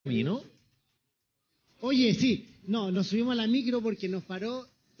camino? Oye, sí. No, nos subimos a la micro porque nos paró...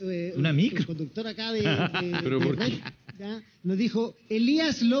 ¿Una micro? El conductor acá de ¿Pero por qué? Red, ¿ya? Nos dijo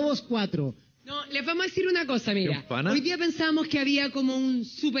Elías Lobos 4. No, les vamos a decir una cosa, mira. ¿Pana? Hoy día pensábamos que había como un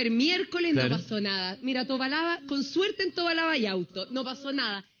super miércoles, Claro. no pasó nada. Mira, Tobalaba, con suerte en Tobalaba hay auto, no pasó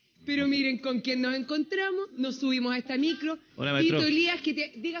nada. Pero miren con quién nos encontramos, nos subimos a esta micro. Hola, maestro. Tito Elías,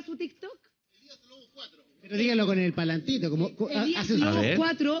 diga su TikTok. Pero dígalo con el palantito. Como, Elías hace- A Lobos ver.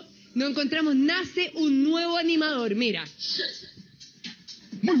 4, nos encontramos, nace un nuevo animador, mira.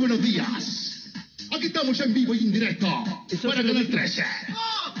 Muy buenos días. Aquí estamos en vivo y en directo. Eso Para es lo Canal mismo. 13.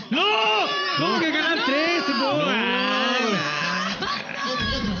 ¡No! ¿Cómo que Canal 13, po?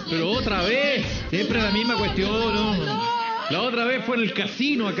 Pero otra vez. Siempre la misma cuestión, ¿no? La otra vez fue en el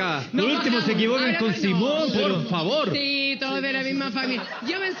casino acá. Por último se equivocan ahora con no. Simón, por favor. Sí, todos de la misma familia.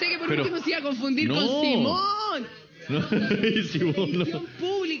 Yo pensé que por Pero- último se iba a confundir No. con Simón. No, Simón no. Televisión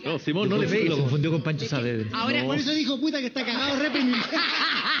pública. No, Simón no le pegue. Lo confundió con Pancho Saavedra. Ahora, Por eso dijo puta que está cagado reprimido.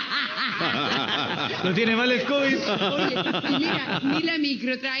 Lo tiene mal el COVID. oye, y mira, ni la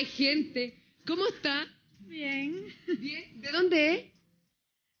micro trae gente. ¿Cómo está? Bien. Bien. ¿De dónde es?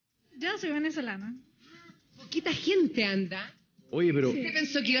 Yo soy venezolana. Poquita gente anda. Oye, pero... ¿Usted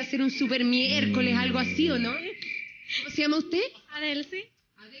pensó que iba a ser un super miércoles, algo así o no? ¿Cómo se llama usted? Adelsi.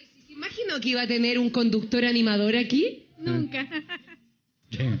 A ver, si se imaginó que iba a tener un conductor animador aquí. Nunca.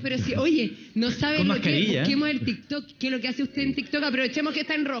 Pero si, oye, no sabe Con lo que mascarilla. busquemos el TikTok. ¿Qué es lo que hace usted en TikTok? Aprovechemos que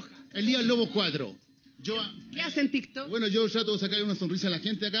está en roja. Elías Lobos 4. ¿Qué hace en TikTok? Bueno, yo trato de sacarle una sonrisa a la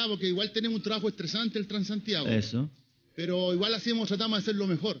gente acá porque igual tenemos un trabajo estresante el Transantiago. Eso. Pero igual tratamos de hacerlo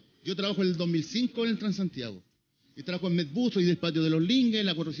mejor. Yo trabajo en el 2005 en el Transantiago. Y trabajo en Medbus, soy del patio de los Lingues, en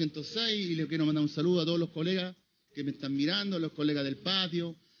la 406, y le quiero mandar un saludo a todos los colegas que me están mirando, a los colegas del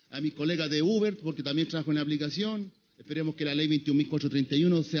patio, a mis colegas de Uber, porque también trabajo en la aplicación. Esperemos que la ley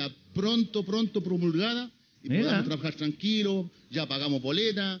 21.431 sea pronto promulgada y Mira. podamos trabajar tranquilos, ya pagamos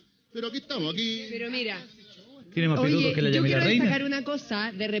boleta, pero aquí estamos, aquí... Pero mira, Tiene más pilotos oye, que la yo Yamila quiero Reina. destacar una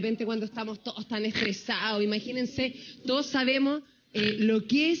cosa, de repente cuando estamos todos tan estresados, imagínense, todos sabemos lo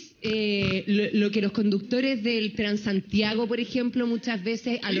que es lo que los conductores del Transantiago, por ejemplo, muchas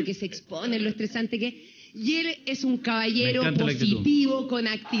veces a lo que se exponen, lo estresante que es. Y él es un caballero Me encanta la actitud. positivo, con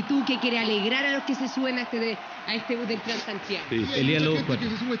actitud, que quiere alegrar a los que se suben a este bus del Transantiago. Sí. Hay Elías mucha Lobos gente 4.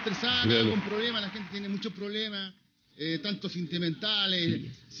 que se sube estresada, Claro. con problemas, la gente tiene muchos problemas, tanto sentimentales,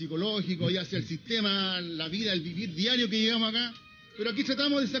 psicológicos, ya sea el sistema, la vida, el vivir diario que llegamos acá. Pero aquí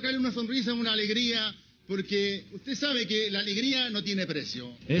tratamos de sacarle una sonrisa, una alegría, porque usted sabe que la alegría no tiene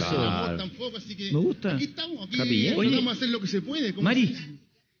precio. Eso. El amor Claro. tampoco, así que Me gusta. aquí estamos, aquí Happy, ¿eh? tratamos Oye. de hacer lo que se puede. ¿cómo Mari. se dice?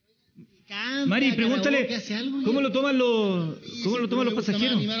 Canta, Mari, pregúntale, karaoke, hace algo, ¿cómo lo toman los, Sí, cómo lo sí, toman los me gusta más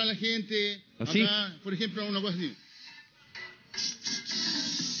pasajeros? animar a la gente. ¿Así? Acá, por ejemplo, una cosa así.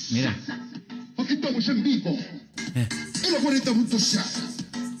 Mira. Aquí estamos en vivo. En la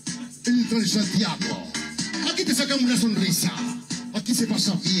 40.6. En Transantiago. Aquí te sacamos una sonrisa. Aquí se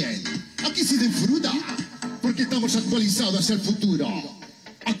pasa bien. Aquí se disfruta. Porque estamos actualizados hacia el futuro.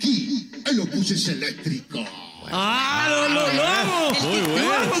 Aquí, en los buses eléctricos. ¡Ah, lo amo! Muy bueno.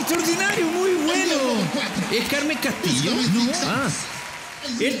 ¡Lo amo, extraordinario! ¡Muy bueno! ¿Es Carmen Castillo? No. Ah,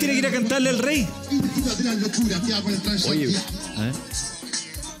 Él tiene que ir a cantarle al rey. Una de las locuras que hago en el Transantiago. ¿Eh?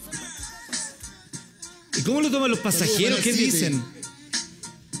 ¿Y cómo lo toman los pasajeros? ¿Qué dicen?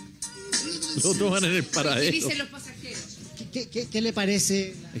 lo toman en el ¿Qué paradero. dicen los pasajeros? ¿Qué le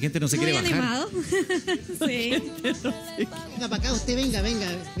parece? La gente no se Muy quiere bajar. animado. Sí. Venga para acá, usted venga.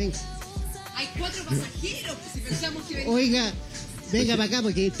 Hay 4 pasajeros, si pensamos que Oiga, venga para acá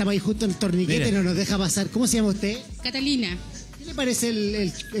porque estamos ahí justo en torniquete y Mira. no nos deja pasar. ¿Cómo se llama usted? Catalina. ¿Qué le parece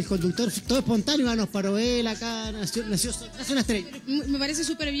el conductor? Todo espontáneo, nos paró él acá, nació una estrella. Me parece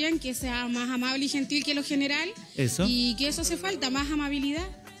súper bien que sea más amable y gentil que lo general. Eso. Y que eso hace falta, más amabilidad.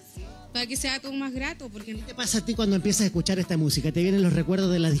 Para que sea todo más grato. Porque ¿Qué te pasa a ti cuando empiezas a escuchar esta música? ¿Te vienen los recuerdos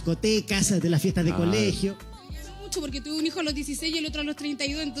de las discotecas, de las fiestas de colegio? no mucho, porque tuve un hijo a los 16 y el otro a los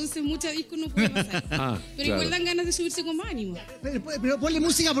 32, entonces mucha disco no puede pasar. Pero igual dan ganas de subirse con más ánimo. Pero ponle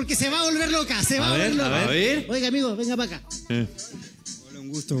música porque se va a volver loca, se va a, A ver, volver loca. a ver. Oiga, amigo, venga para acá. Hola, un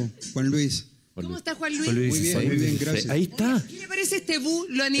gusto. Juan Luis. ¿Cómo está Juan Luis? Muy bien, gracias. Ahí está. ¿Qué le parece este bus,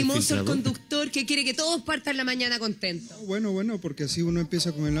 lo animoso, el filtrador. conductor, que quiere que todos partan la mañana contentos? Bueno, porque así uno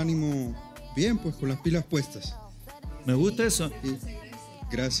empieza con el ánimo bien, pues con las pilas puestas. Me gusta eso. Sí.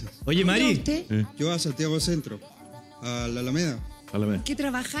 Gracias. Oye, Mari. ¿Usted Yo a Santiago Centro, a la Alameda. qué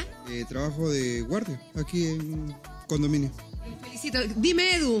trabaja? Trabajo de guardia aquí en un condominio. Felicito.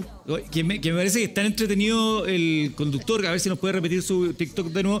 Dime, Edu. Que me parece que es tan entretenido el conductor, a ver si nos puede repetir su TikTok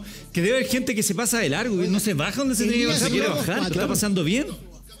de nuevo, que debe haber gente que se pasa de largo, y no se baja donde se tiene que Elías bajar. Lobos ¿Lo 4. está pasando bien?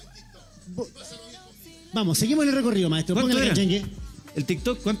 Vamos, seguimos en el recorrido, maestro. ¿Cuánto Póngale era? cachengue. ¿El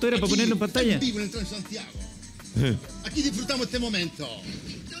TikTok cuánto era para ponerlo en pantalla? En vivo en el Transantiago. Aquí disfrutamos este momento.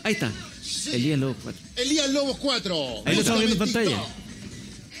 Ahí está. Elías Lobos 4. Elías Lobos 4. Ahí lo estamos viendo en pantalla.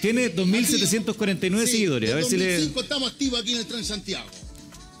 TikTok. Tiene 2.749 seguidores. A ver si le... 2005 estamos activos aquí en el Transantiago.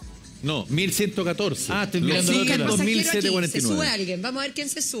 No, 1114. Ah, estoy mirando Los el otro lado. 2749. Se sube alguien. Vamos a ver quién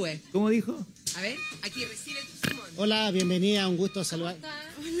se sube. ¿Cómo dijo? A ver, aquí recibe tu Simón. Hola, bienvenida, un gusto saludar.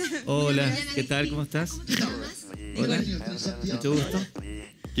 Hola, ¿qué tal? ¿Cómo estás? Hola, mucho gusto.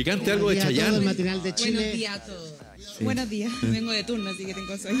 Que cante algo de Buenos días a todo el Chayanne. Matinal de Chile. Buenos días a todos. Sí. Buenos días. Vengo de turno, así que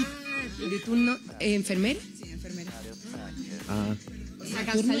tengo sueño. De turno, ¿enfermera? Sí, enfermera. Ah, Está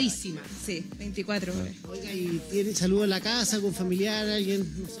cansadísima. Sí, 24 horas. Oiga, ¿y tiene saludo en la casa, algún familiar, alguien?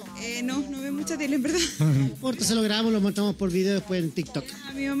 No sé. No veo mucha tele, en verdad. No importa, se lo grabamos, lo montamos por video después en TikTok.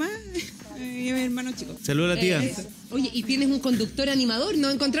 A mi mamá y a mi hermano chico. saluda a la tía. Oye, y tienes un conductor animador,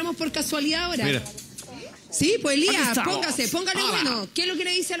 nos encontramos por casualidad ahora. Mira. Sí, pues Aquí Elías, estamos. póngale bueno. ¿Qué es lo que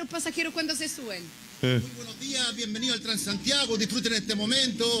le dice a los pasajeros cuando se suben? Muy buenos días, bienvenido al Transantiago, disfruten este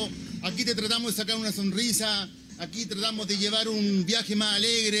momento. Aquí te tratamos de sacar una sonrisa, aquí tratamos de llevar un viaje más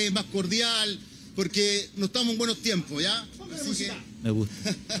alegre, más cordial, porque no estamos en buenos tiempos, ¿ya? Así que... Me gusta.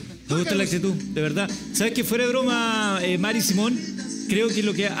 Me gusta la actitud, de verdad. ¿Sabes que fuera de broma, Mari y Simón? Creo que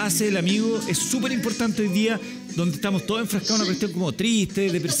lo que hace el amigo es súper importante hoy día, donde estamos todos enfrascados en una cuestión como triste,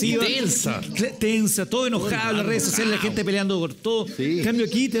 depresiva. Tensa, todo enojado en las redes sociales, la gente peleando por todo. Sí. En cambio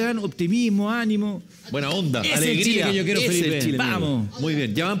aquí te dan optimismo, ánimo. Buena onda, Ese es el alegría. Chile que yo quiero, Ese es Felipe. el Chile mío. Vamos. Muy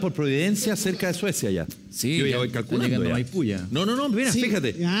bien, ya van por Providencia, cerca de Suecia ya. Sí, yo ya ya voy está calculando. llegando ya. Maipú ya. No, mira, Sí.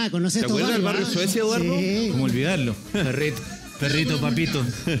 fíjate. Ah, ¿conoces ¿Te todo acuerdas del barrio ah? Suecia, Eduardo? Sí. ¿Cómo olvidarlo? Perrito, papito.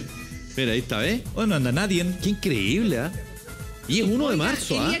 Mira, ahí está, ¿ves? Oh, no anda nadie. Qué increíble, ¿ah? Y es 1 de Oiga,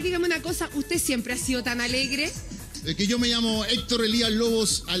 marzo, ¿ah? Elías, dígame una cosa, ¿usted siempre ha sido tan alegre? que yo me llamo Héctor Elías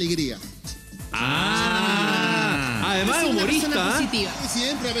Lobos Alegría. Además, Es una persona humorista, ¿ah? positiva.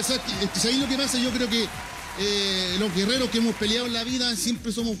 Siempre, a pesar que ¿sabéis lo que pasa? Yo creo que los guerreros que hemos peleado en la vida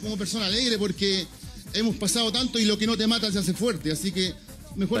siempre somos como personas alegres porque hemos pasado tanto y lo que no te mata se hace fuerte. Así que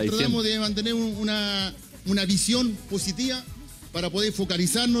mejor Está tratamos de mantener una visión positiva para poder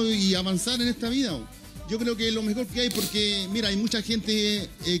focalizarnos y avanzar en esta vida. Yo creo que es lo mejor que hay porque, mira, hay mucha gente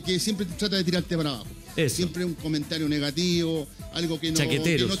que siempre trata de tirarte para abajo. Eso. Siempre un comentario negativo, algo que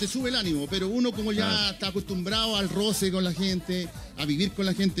Chaqueteros. no te sube el ánimo, pero uno como ya está acostumbrado al roce con la gente, a vivir con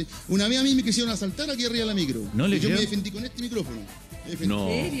la gente. Una vez a mí me quisieron asaltar aquí arriba de la micro. No le y yo creo. me defendí con este micrófono. Me defendí. No.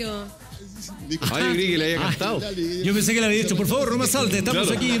 ¿En serio? Dijo, Ay, yo creí que le había cantado. dale. Yo pensé que le había dicho, por favor, no me salte, estamos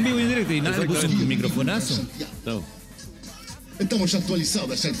Claro. aquí en vivo y en directo. Y nada, le puso un microfonazo. No. Estamos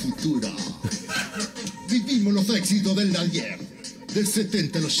actualizados hacia el futuro. Vivimos los éxitos del ayer, del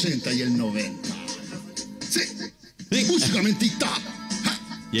 70, el 80 y el 90. Sí, música mentita.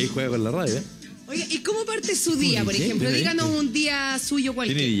 Y ahí juega con la radio, ¿eh? Oye, ¿y cómo parte su día, por DJ, ejemplo? DJ. Díganos un día suyo ¿Tiene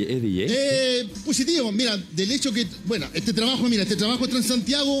cualquiera. DJ? ¿Es DJ? Positivo, mira, del hecho que, bueno, este trabajo en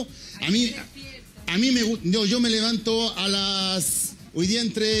Transantiago, a mí me gusta, yo me levanto hoy día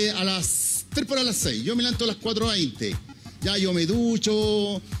a las 3 para las 6, yo me levanto a las 4:20, ya yo me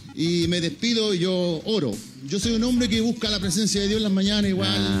ducho y me despido y yo oro. Yo soy un hombre que busca la presencia de Dios en las mañanas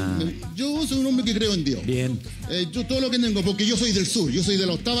igual, yo soy un hombre que creo en Dios. Bien. Yo todo lo que tengo, porque yo soy del sur, yo soy de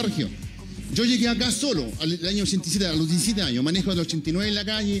la 8ª región. Yo llegué acá solo, al año 87, a los 17 años, manejo de los 89 en la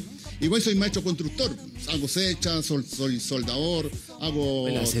calle, igual soy maestro constructor, hago secha, soy soldador, hago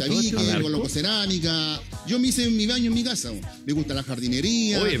tabique, hago cerámica. Yo me hice mi baño en mi casa, me gusta la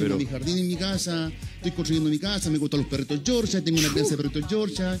jardinería, Oye, tengo pero- mi jardín en mi casa, estoy construyendo mi casa, me gustan los perritos Georgia, tengo una crianza de perritos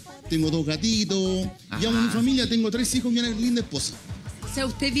Georgia, tengo 2 gatitos, y amo mi familia, tengo 3 hijos y una linda esposa. O sea,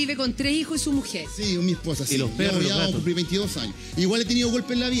 usted vive con 3 hijos y su mujer. Sí, mi esposa, sí. ¿Y los perros, Yo los ya gatos? cumplí 22 años. Igual he tenido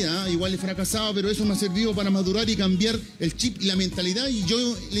golpes en la vida, igual he fracasado, pero eso me ha servido para madurar y cambiar el chip y la mentalidad. Y yo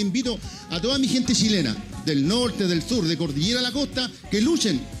le invito a toda mi gente chilena, del norte, del sur, de cordillera a la costa, que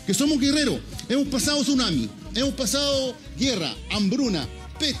luchen, que somos guerreros. Hemos pasado tsunami, hemos pasado guerra, hambruna,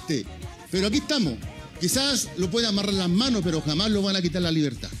 peste, pero aquí estamos. Quizás lo puede amarrar las manos, pero jamás lo van a quitar la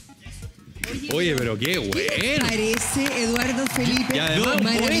libertad. Oye, pero qué ¿Qué bueno. parece, Eduardo Felipe? Y además un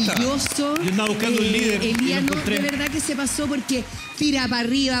Maravilloso. Yo andaba buscando un líder y lo Elías, no, encontré. de verdad que se pasó porque tira para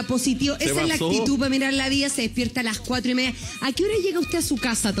arriba, positivo. Esa es la pasó. actitud para mirar la vida. Se despierta a las 4:30. ¿A qué hora llega usted a su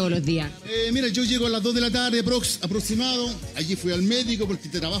casa todos los días? Mira, yo llego a las 2 de la tarde aproximado. Allí fui al médico porque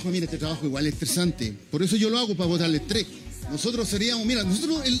este trabajo igual es estresante. Por eso yo lo hago para botarle estrés. Nosotros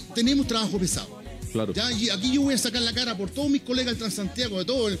tenemos trabajo pesado. Claro. Ya, y aquí yo voy a sacar la cara por todos mis colegas del Transantiago, de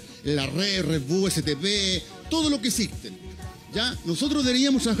todo, la red, Red Bull, STP, todo lo que existen. Ya, nosotros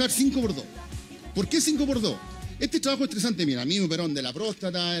deberíamos trabajar 5x2. ¿Por qué 5x2? Este trabajo es estresante, mira, a mí me operaron de la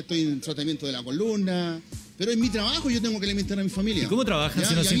próstata, estoy en tratamiento de la columna, pero es mi trabajo, yo tengo que alimentar a mi familia. ¿Y cómo trabajan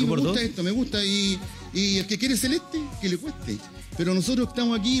si no 5x2? Me gusta esto, me gusta, y el que quiere celeste, que le cueste. Pero nosotros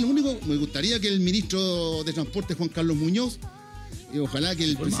estamos aquí, lo único, me gustaría que el ministro de Transporte, Juan Carlos Muñoz, y ojalá que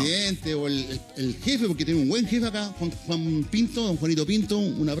el presidente o el jefe, porque tiene un buen jefe acá, Juan Pinto, don Juanito Pinto,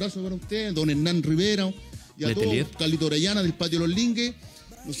 un abrazo para usted, don Hernán Rivera, y a todos, Carlito Orellana del Patio de los Lingues.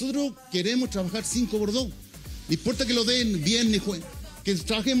 Nosotros queremos trabajar 5x2. No importa que lo den viernes, jueves, que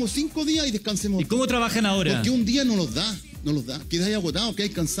trabajemos 5 días y descansemos. ¿Y cómo trabajan ahora? Porque un día no los da. Quedáis agotados,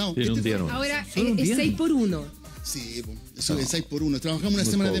 quedáis cansados. Un día no. Ahora es 6x1. Sí, eso es 6x1. Trabajamos una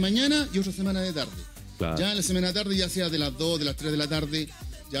semana de mañana y otra semana de tarde. Claro. Ya en la semana de tarde, ya sea de las 2, de las 3 de la tarde,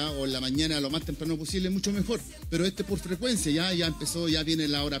 ya, o en la mañana lo más temprano posible, mucho mejor. Pero por frecuencia, ya empezó, ya viene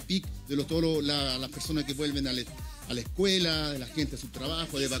la hora peak de todas las personas que vuelven a la escuela, de la gente a su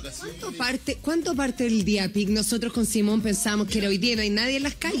trabajo, de vacaciones. ¿Cuánto parte del día, Pic? Nosotros con Simón pensamos que era hoy día, no hay nadie en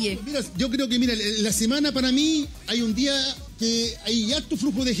las calles. Mira, yo creo que, la semana para mí hay un día que hay alto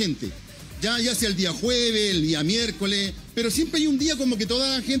flujo de gente. Ya sea el día jueves, el día miércoles, pero siempre hay un día como que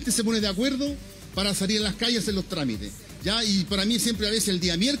toda la gente se pone de acuerdo para salir a las calles a hacer los trámites. Y para mí siempre a veces el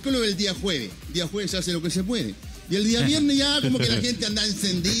día miércoles o el día jueves. El día jueves se hace lo que se puede. Y el día viernes ya como que la gente anda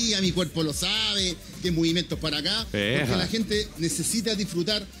encendida, mi cuerpo lo sabe, qué movimientos para acá. Porque la gente necesita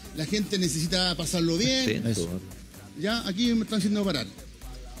disfrutar, la gente necesita pasarlo bien. Ya, aquí me están haciendo parar.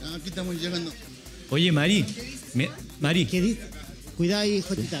 Ya, aquí estamos llegando. Oye, Mari. Cuidado ahí,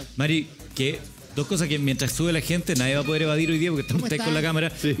 Jotita. Mari, que... Dos cosas: que mientras sube la gente nadie va a poder evadir hoy día porque estamos con la cámara.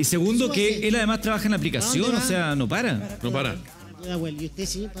 Sí. Y segundo, que él además trabaja en la aplicación, o sea, no para. ¿Y usted,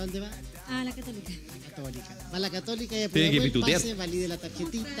 señor, para dónde va? A la Católica. Va a la Católica y tiene que pitutear. Pase, valide la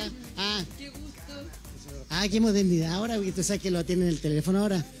tarjetita. Qué gusto. Qué modernidad ahora, porque tú sabes que lo tiene en el teléfono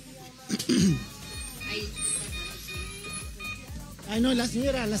ahora. Ay, no, la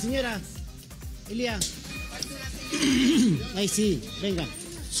señora. Elías. Ay, sí, venga.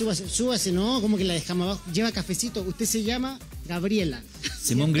 Súbase, no, como que la dejamos abajo. Lleva cafecito. Usted se llama Gabriela.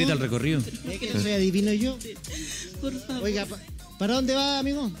 Simón grita al recorrido. ¿Es que no soy adivino yo? Por favor. Oiga, ¿para dónde va,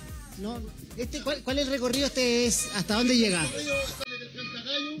 amigo? No. ¿Cuál es el recorrido? ¿Hasta dónde llega?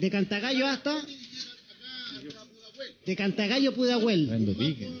 De Cantagallo hasta... De Cantagallo, Pudahuel. Tremendo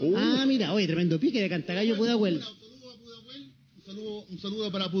pique. Mira, oye, tremendo pique de Cantagallo, Pudahuel. Un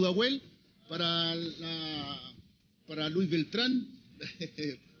saludo para Pudahuel, para Luis Beltrán,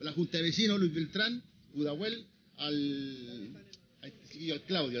 la Junta de Vecinos, Luis Beltrán, Pudahuel, al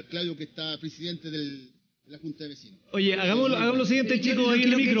Claudio, que está presidente de la Junta de Vecinos. Oye, hagamos lo siguiente, chicos, ahí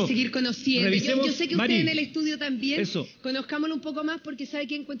en el micro. Seguir conociendo. Revisemos, yo sé que Mari, usted en el estudio también. Eso. Conozcámoslo un poco más porque sabe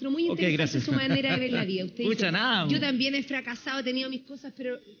que encuentro muy interesante su manera de ver la vida. Usted dice, yo también he fracasado, he tenido mis cosas,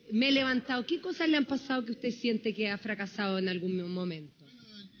 pero me he levantado. ¿Qué cosas le han pasado que usted siente que ha fracasado en algún momento?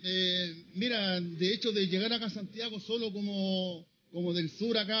 Mira, de hecho, de llegar acá a Santiago solo como del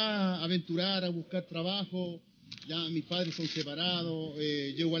sur acá, a aventurar, a buscar trabajo. Ya mis padres son separados,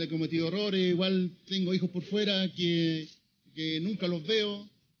 yo igual he cometido errores, igual tengo hijos por fuera que nunca los veo,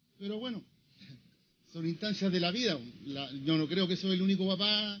 pero bueno, son instancias de la vida. Yo no creo que soy el único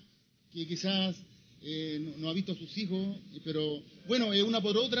papá que quizás no ha visto a sus hijos, pero bueno, una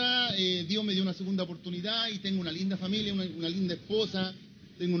por otra, Dios me dio una segunda oportunidad y tengo una linda familia, una linda esposa,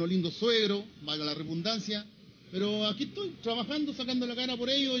 tengo unos lindos suegros, valga la redundancia. Pero aquí estoy trabajando, sacando la cara por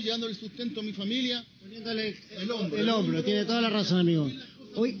ellos, llevándole sustento a mi familia. Poniéndole el hombro, tiene toda la razón, amigo.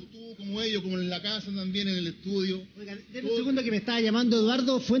 Hoy, como ellos, como en la casa también, en el estudio. Oiga, denme un segundo que me estaba llamando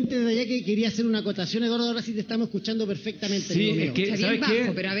Eduardo Fuentes de allá, que quería hacer una acotación. Eduardo, ahora sí te estamos escuchando perfectamente. Sí, es que, ¿sabes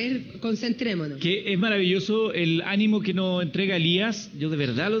qué? Pero a ver, concentrémonos. Que es maravilloso el ánimo que nos entrega Elías. Yo de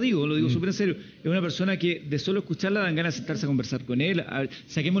verdad lo digo súper en serio. Es una persona que de solo escucharla dan ganas de sentarse a conversar con él.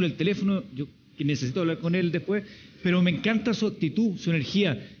 Saquémosle el teléfono, y necesito hablar con él después, pero me encanta su actitud, su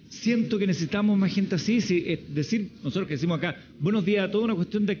energía. Siento que necesitamos más gente así, es decir, nosotros que decimos acá, buenos días a todos, una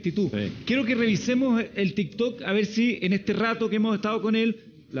cuestión de actitud. Sí. Quiero que revisemos el TikTok, a ver si en este rato que hemos estado con él,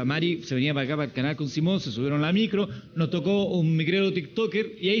 la Mari se venía para acá, para el canal con Simón, se subieron a la micro, nos tocó un Micrero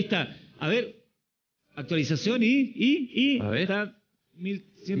TikToker, y ahí está. A ver, actualización y a ver. Está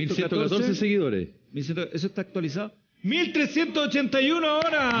 1114 seguidores. ¿Eso está actualizado? 1381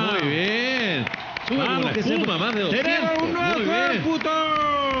 ahora. Muy bien. Vamos, que suma más de 200. ¡Tenemos un nuevo cómputo!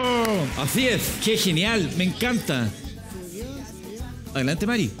 Así es. ¡Qué genial! Me encanta. Adelante,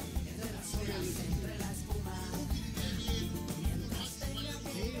 Mari.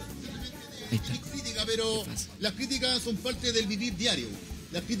 Ahí está. Crítica, pero las críticas son parte del vivir diario.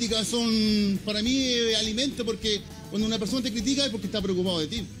 Las críticas son, para mí, alimento, porque cuando una persona te critica es porque está preocupado de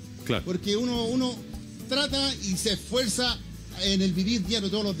ti. Claro. Porque uno trata y se esfuerza en el vivir diario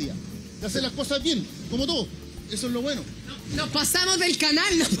todos los días. De hacer las cosas bien, como todo. Eso es lo bueno. Nos pasamos del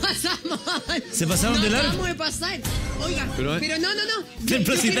canal, nos pasamos. ¿Se pasaron de largo? Acabamos de pasar. Oiga, pero no. ¿En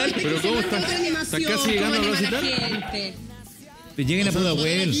Placital? ¿Pero cómo están? ¿Están casi llegando a Placital? Lleguen a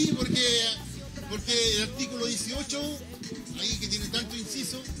Pudahuel. Porque el artículo 18, ahí que tiene tanto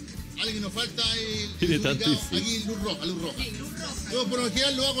inciso, algo que nos falta Tiene tanto inciso. aquí luz roja. Yo por lo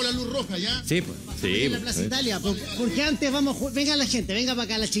general lo hago a la luz roja, ¿ya? Sí, pues. Sí, En la Plaza Italia, porque antes venga la gente, venga para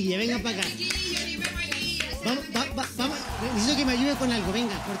acá la chiquilla, venga para acá. Vamos, necesito que me ayude con algo,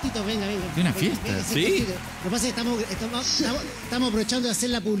 venga, cortito, venga. ¿De una fiesta? Sí. Cortito. Lo que pasa es que estamos aprovechando de hacer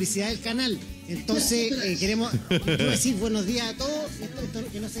la publicidad del canal, entonces queremos decir buenos días a todos,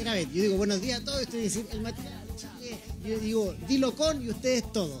 esto que no se grabe, yo digo buenos días a todos, estoy diciendo el Matinal, yo digo dilo con y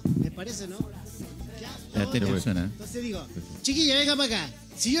ustedes todos, ¿les parece, no? Ya te suena. Entonces digo, chiquilla, venga para acá.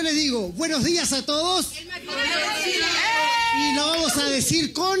 Si yo les digo buenos días a todos, y lo vamos a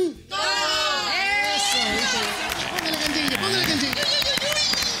decir con todos. Póngale canchilla.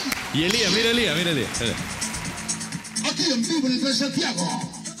 Y Elías, mira Elías. Aquí en vivo en el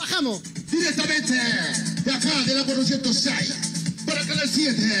Transantiago. Bajamos. Directamente de acá, de la 406, para Canal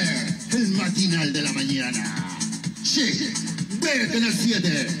 7, el matinal de la mañana. Sí, ve Canal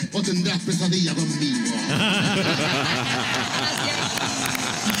 7 o tendrás pesadilla conmigo.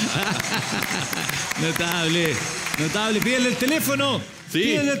 Notable. Pídele el teléfono. Sí.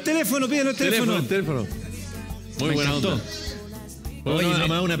 Pídele el teléfono. Teléfono. Muy Me buena encantó. onda. Oye, Bueno,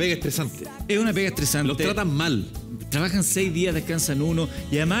 además una pega estresante. Es una pega estresante. Los tratan mal. Trabajan 6 días, descansan 1.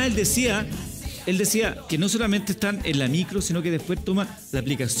 Y además él decía que no solamente están en la micro, sino que después toma la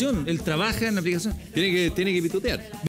aplicación. Él trabaja en la aplicación. Tiene que pitutear.